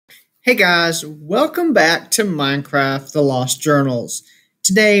Hey guys, welcome back to Minecraft The Lost Journals.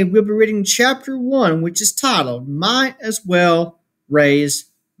 Today we'll be reading chapter 1, which is titled Might As Well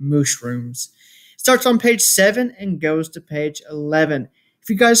Raise Mushrooms. It starts on page 7 and goes to page 11. If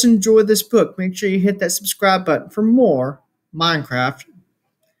you guys enjoyed this book, make sure you hit that subscribe button for more Minecraft.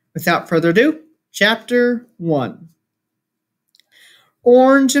 Without further ado, chapter 1.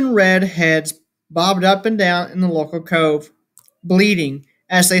 Orange and red heads bobbed up and down in the local cove, bleeding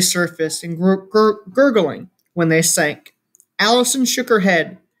as they surfaced and gurgling when they sank. Allison shook her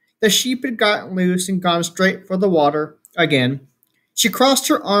head. The sheep had gotten loose and gone straight for the water again. She crossed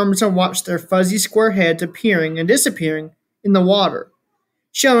her arms and watched their fuzzy square heads appearing and disappearing in the water,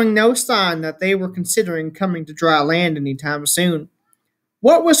 showing no sign that they were considering coming to dry land any time soon.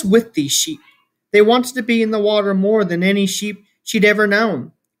 What was with these sheep? They wanted to be in the water more than any sheep she'd ever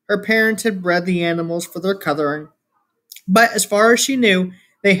known. Her parents had bred the animals for their coloring, but as far as she knew,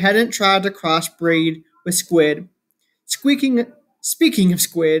 they hadn't tried to crossbreed with squid. Speaking of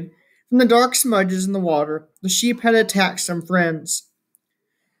squid, from the dark smudges in the water, the sheep had attacked some friends.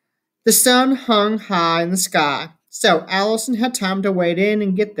 The sun hung high in the sky, so Allison had time to wade in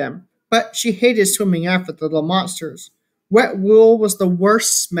and get them, but she hated swimming after the little monsters. Wet wool was the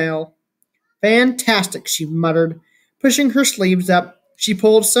worst smell. Fantastic, she muttered. Pushing her sleeves up, she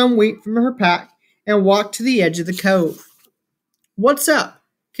pulled some wheat from her pack and walked to the edge of the cove. "What's up?"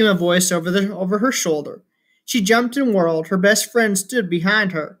 came a voice over her shoulder. She jumped and whirled. Her best friend stood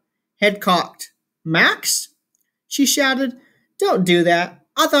behind her, head cocked. "Max?" she shouted. "Don't do that.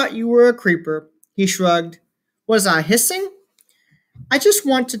 I thought you were a creeper." He shrugged. "Was I hissing?" "I just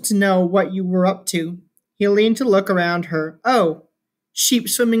wanted to know what you were up to." He leaned to look around her. "Oh, sheep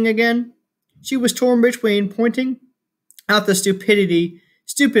swimming again?" She was torn between pointing out the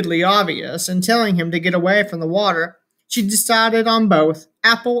stupidly obvious, and telling him to get away from the water. She decided on both,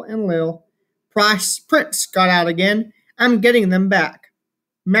 Apple and Lil. Prince got out again. "I'm getting them back."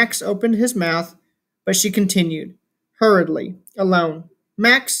 Max opened his mouth, but she continued, hurriedly, alone.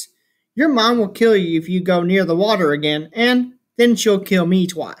 "Max, your mom will kill you if you go near the water again, and then she'll kill me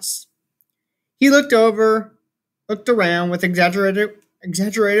twice." He looked around with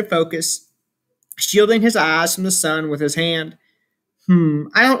exaggerated focus, shielding his eyes from the sun with his hand.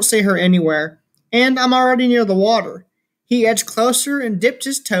 I don't see her anywhere, and I'm already near the water." He edged closer and dipped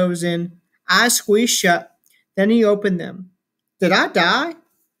his toes in, eyes squeezed shut. Then he opened them. "Did I die?"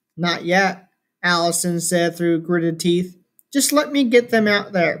 "Not yet," Allison said through gritted teeth. "Just let me get them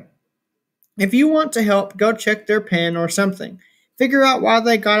out there. If you want to help, go check their pen or something. Figure out why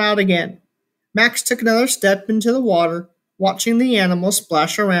they got out again." Max took another step into the water, watching the animals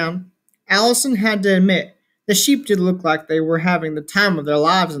splash around. Allison had to admit, the sheep did look like they were having the time of their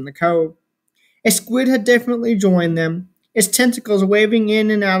lives in the cove. A squid had definitely joined them, its tentacles waving in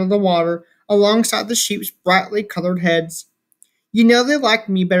and out of the water alongside the sheep's brightly colored heads. "You know they like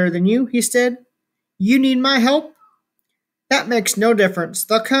me better than you," he said. "You need my help?" "That makes no difference.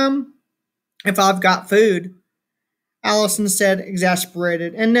 They'll come if I've got food," Allison said,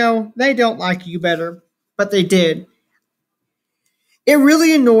 exasperated. "And no, they don't like you better." But they did. It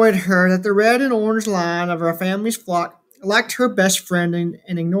really annoyed her that the red and orange line of her family's flock liked her best friend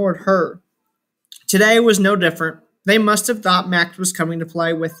and ignored her. Today was no different. They must have thought Max was coming to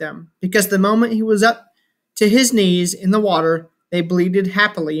play with them, because the moment he was up to his knees in the water, they bleated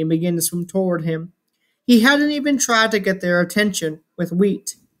happily and began to swim toward him. He hadn't even tried to get their attention with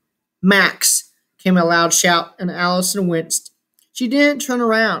wheat. "Max!" came a loud shout, and Allison winced. She didn't turn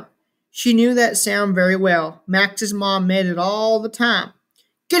around. She knew that sound very well. Max's mom made it all the time.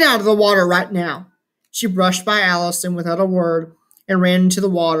 "Get out of the water right now!" She brushed by Allison without a word and ran into the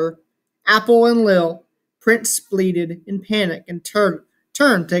water. Apple and Lil. Prince bleated in panic and turned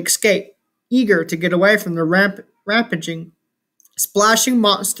to escape, eager to get away from the rampaging, splashing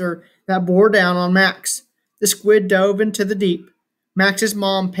monster that bore down on Max. The squid dove into the deep. Max's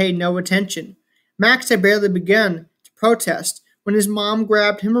mom paid no attention. Max had barely begun to protest when his mom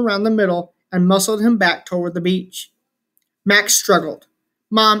grabbed him around the middle and muscled him back toward the beach. Max struggled.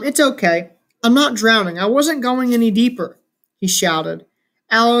 "Mom, it's okay. I'm not drowning. I wasn't going any deeper," he shouted.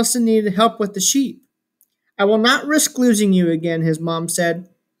 Allison needed help with the sheep. "I will not risk losing you again," his mom said,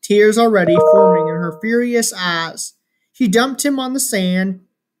 tears already forming in her furious eyes. She dumped him on the sand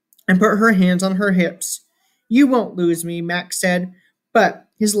and put her hands on her hips. "You won't lose me," Max said, but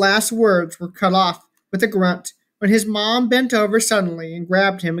his last words were cut off with a grunt when his mom bent over suddenly and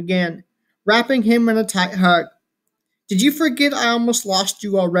grabbed him again, wrapping him in a tight hug. "Did you forget I almost lost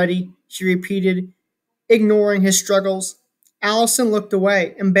you already?" she repeated, ignoring his struggles. Allison looked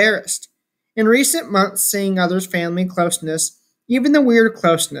away, embarrassed. In recent months, seeing others' family closeness, Even the weird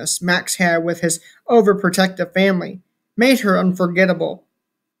closeness Max had with his overprotective family made her unforgettable.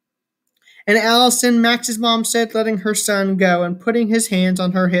 And Allison, Max's mom said, letting her son go and putting his hands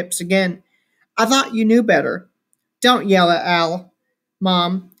on her hips again. I thought you knew better. Don't yell at Al,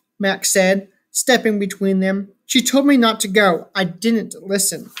 Mom, Max said, stepping between them. She told me not to go. I didn't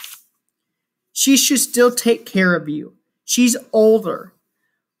listen. She should still take care of you. She's older.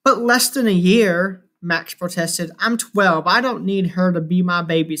 But less than a year, Max protested. I'm 12. I don't need her to be my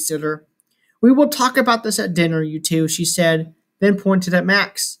babysitter. We will talk about this at dinner, you two, she said, then pointed at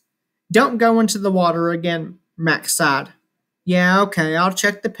Max. Don't go into the water again, Max sighed. Yeah, okay, I'll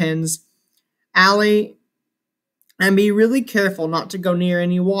check the pens. Allie, and be really careful not to go near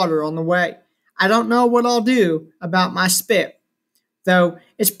any water on the way. I don't know what I'll do about my spit, though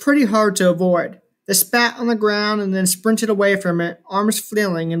it's pretty hard to avoid. The spat on the ground and then sprinted away from it, arms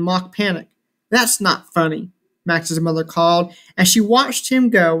flailing in mock panic. That's not funny, Max's mother called, as she watched him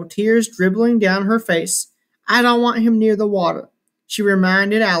go, tears dribbling down her face. I don't want him near the water, she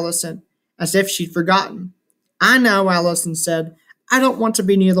reminded Allison, as if she'd forgotten. I know, Allison said. I don't want to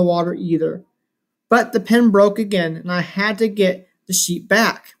be near the water either. But the pen broke again, and I had to get the sheep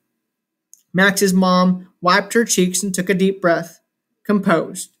back. Max's mom wiped her cheeks and took a deep breath.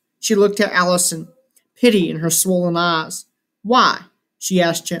 Composed, she looked at Allison, pity in her swollen eyes. Why? She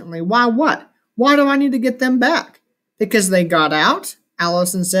asked gently. Why what? Why do I need to get them back? Because they got out?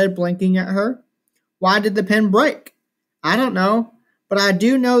 Allison said, blinking at her. Why did the pen break? I don't know, but I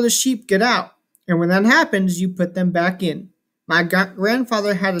do know the sheep get out, and when that happens, you put them back in. My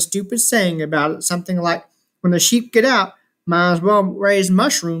grandfather had a stupid saying about it, something like, when the sheep get out, might as well raise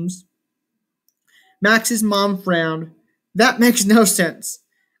mushrooms. Max's mom frowned. That makes no sense.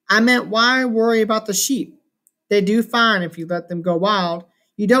 I meant, why worry about the sheep? They do fine if you let them go wild.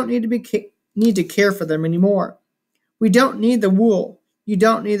 You don't need to care for them anymore. We don't need the wool. You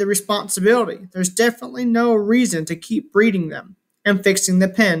don't need the responsibility. There's definitely no reason to keep breeding them. And fixing the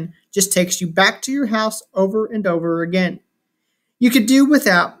pen just takes you back to your house over and over again. You could do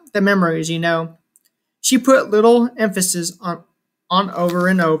without the memories, you know. She put little emphasis on over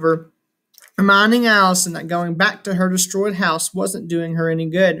and over, reminding Allison that going back to her destroyed house wasn't doing her any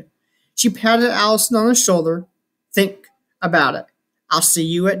good. She patted Allison on the shoulder. Think about it. I'll see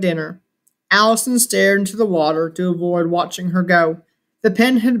you at dinner. Allison stared into the water to avoid watching her go. The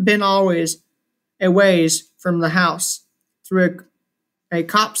pen had been always a ways from the house, through a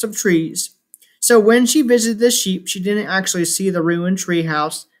copse of trees. So when she visited the sheep, she didn't actually see the ruined tree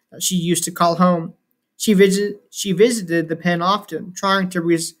house that she used to call home. She visited the pen often, trying to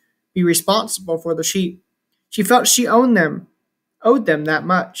be responsible for the sheep. She felt she owed them that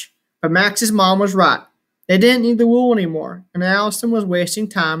much. But Max's mom was right. They didn't need the wool anymore, and Allison was wasting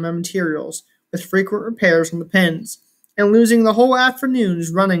time and materials with frequent repairs on the pens, and losing the whole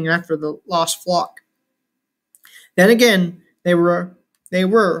afternoons running after the lost flock. Then again, they were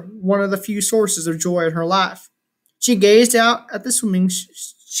one of the few sources of joy in her life. She gazed out at the swimming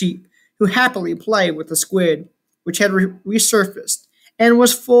sheep, who happily played with the squid, which had resurfaced, and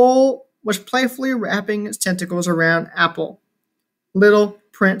was playfully wrapping its tentacles around Apple. Little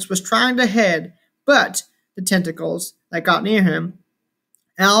Prince was trying to head, but the tentacles that got near him,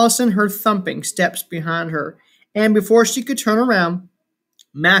 Allison heard thumping steps behind her, and before she could turn around,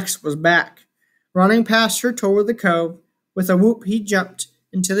 Max was back, running past her toward the cove. With a whoop, he jumped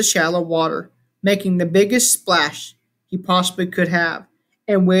into the shallow water, making the biggest splash he possibly could have,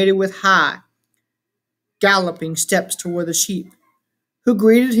 and waded with high, galloping steps toward the sheep, who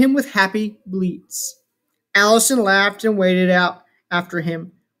greeted him with happy bleats. Allison laughed and waded out after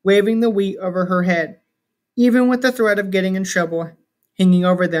him, waving the wheat over her head. Even with the threat of getting in trouble hanging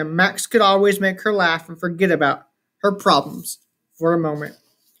over them, Max could always make her laugh and forget about her problems for a moment.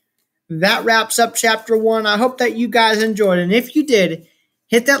 That wraps up chapter 1. I hope that you guys enjoyed, and if you did,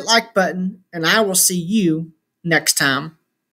 hit that like button, and I will see you next time.